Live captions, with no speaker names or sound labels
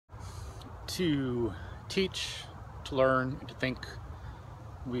To teach, to learn, and to think,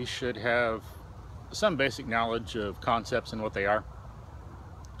 we should have some basic knowledge of concepts and what they are.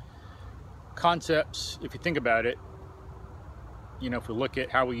 Concepts, if you think about it, if we look at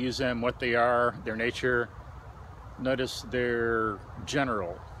how we use them, what they are, their nature, notice they're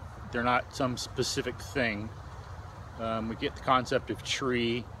general. They're not some specific thing. We get the concept of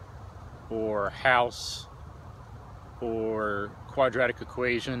tree or house or quadratic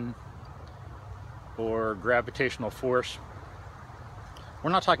equation or gravitational force.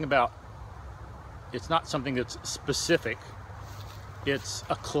 We're not talking about, it's not something that's specific. It's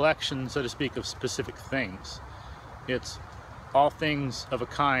a collection, so to speak, of specific things. It's all things of a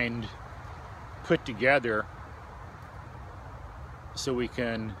kind put together so we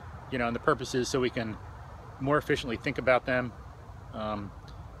can, and the purpose is so we can more efficiently think about them.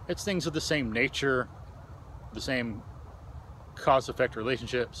 It's things of the same nature, the same cause-effect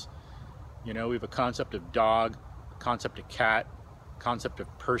relationships. We have a concept of dog, a concept of cat, concept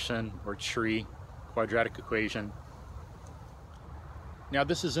of person or tree, quadratic equation. Now,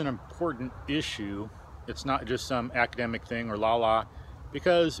 this is an important issue. It's not just some academic thing or la-la,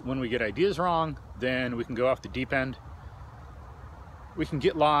 because when we get ideas wrong, then we can go off the deep end. We can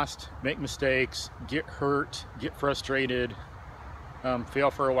get lost, make mistakes, get hurt, get frustrated,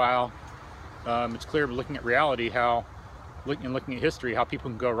 fail for a while. It's clear looking at reality how, looking at history, how people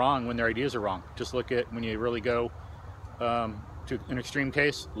can go wrong when their ideas are wrong. Just look at when you really go to an extreme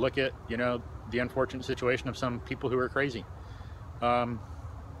case, look at, the unfortunate situation of some people who are crazy.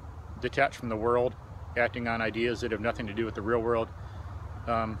 Detached from the world, acting on ideas that have nothing to do with the real world.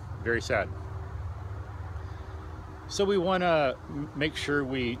 Very sad. So we want to make sure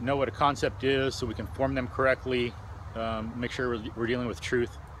we know what a concept is so we can form them correctly, make sure we're dealing with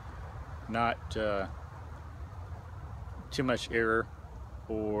truth, not too much error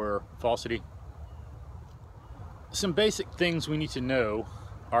or falsity. Some basic things we need to know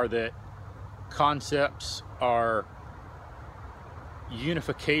are that concepts are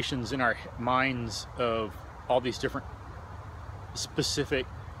unifications in our minds of all these different specific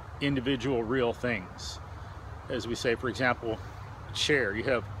individual real things. As we say, for example, chair. You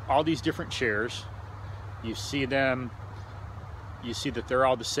have all these different chairs. You see them, you see that they're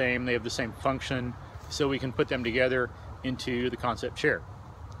all the same, they have the same function, so we can put them together into the concept chair.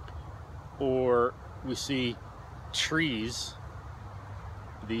 Or we see trees,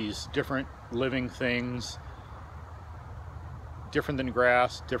 these different living things, different than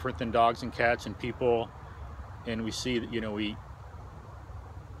grass, different than dogs and cats and people, and we see that we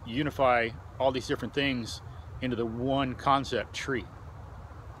unify all these different things into the one concept, tree.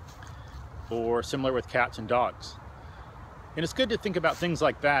 Or similar with cats and dogs. And it's good to think about things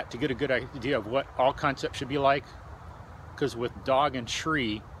like that to get a good idea of what all concepts should be like, because with dog and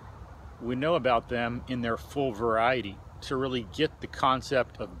tree, we know about them in their full variety. To really get the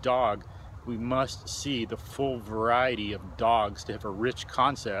concept of dog, we must see the full variety of dogs to have a rich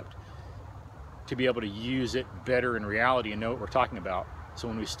concept, to be able to use it better in reality and know what we're talking about. So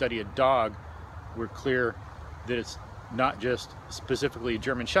when we study a dog, we're clear that it's not just specifically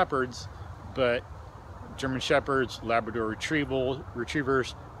German Shepherds, but German Shepherds, Labrador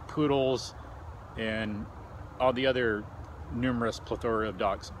Retrievers, Poodles, and all the other numerous plethora of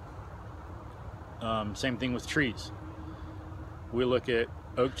dogs. Same thing with trees. We look at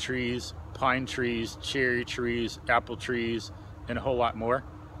oak trees, pine trees, cherry trees, apple trees, and a whole lot more.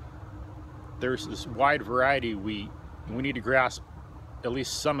 There's this wide variety. We need to grasp at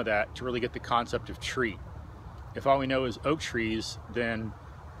least some of that to really get the concept of tree. If all we know is oak trees, then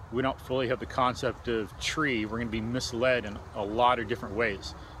we don't fully have the concept of tree. We're going to be misled in a lot of different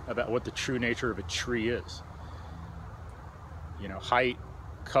ways about what the true nature of a tree is. Height,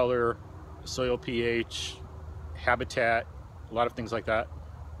 color, soil pH, habitat, a lot of things like that.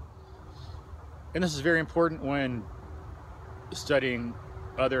 And this is very important when studying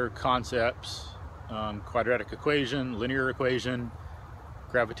other concepts, quadratic equation, linear equation,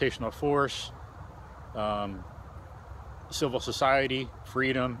 gravitational force, civil society,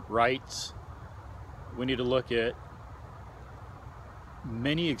 freedom, rights. We need to look at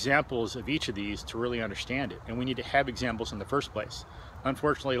many examples of each of these to really understand it, and we need to have examples in the first place.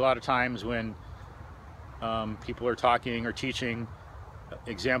 Unfortunately, a lot of times when people are talking or teaching,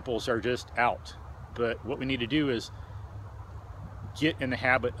 examples are just out. But what we need to do is get in the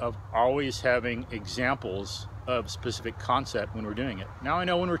habit of always having examples of specific concept when we're doing it. Now, I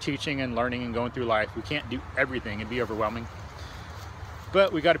know when we're teaching and learning and going through life, we can't do everything and be overwhelming,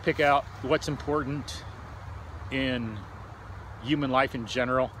 but we got to pick out what's important in human life in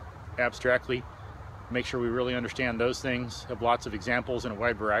general, abstractly, make sure we really understand those things, have lots of examples and a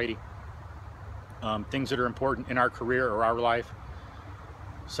wide variety. things that are important in our career or our life.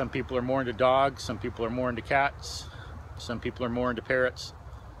 Some people are more into dogs, some people are more into cats, some people are more into parrots.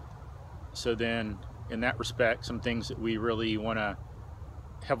 So then in that respect, some things that we really want to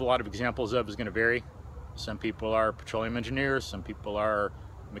have a lot of examples of is going to vary. Some people are petroleum engineers, some people are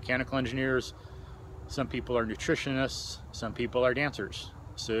mechanical engineers, some people are nutritionists, some people are dancers.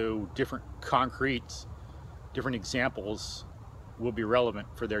 So different concretes, different examples will be relevant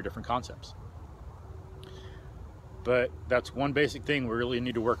for their different concepts. But that's one basic thing we really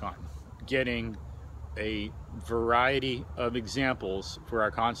need to work on, getting a variety of examples for our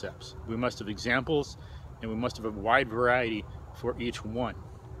concepts. We must have examples, and we must have a wide variety for each one.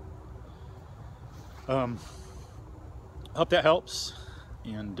 Hope that helps,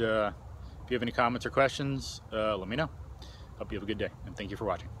 and if you have any comments or questions, let me know. Hope you have a good day, and thank you for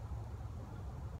watching.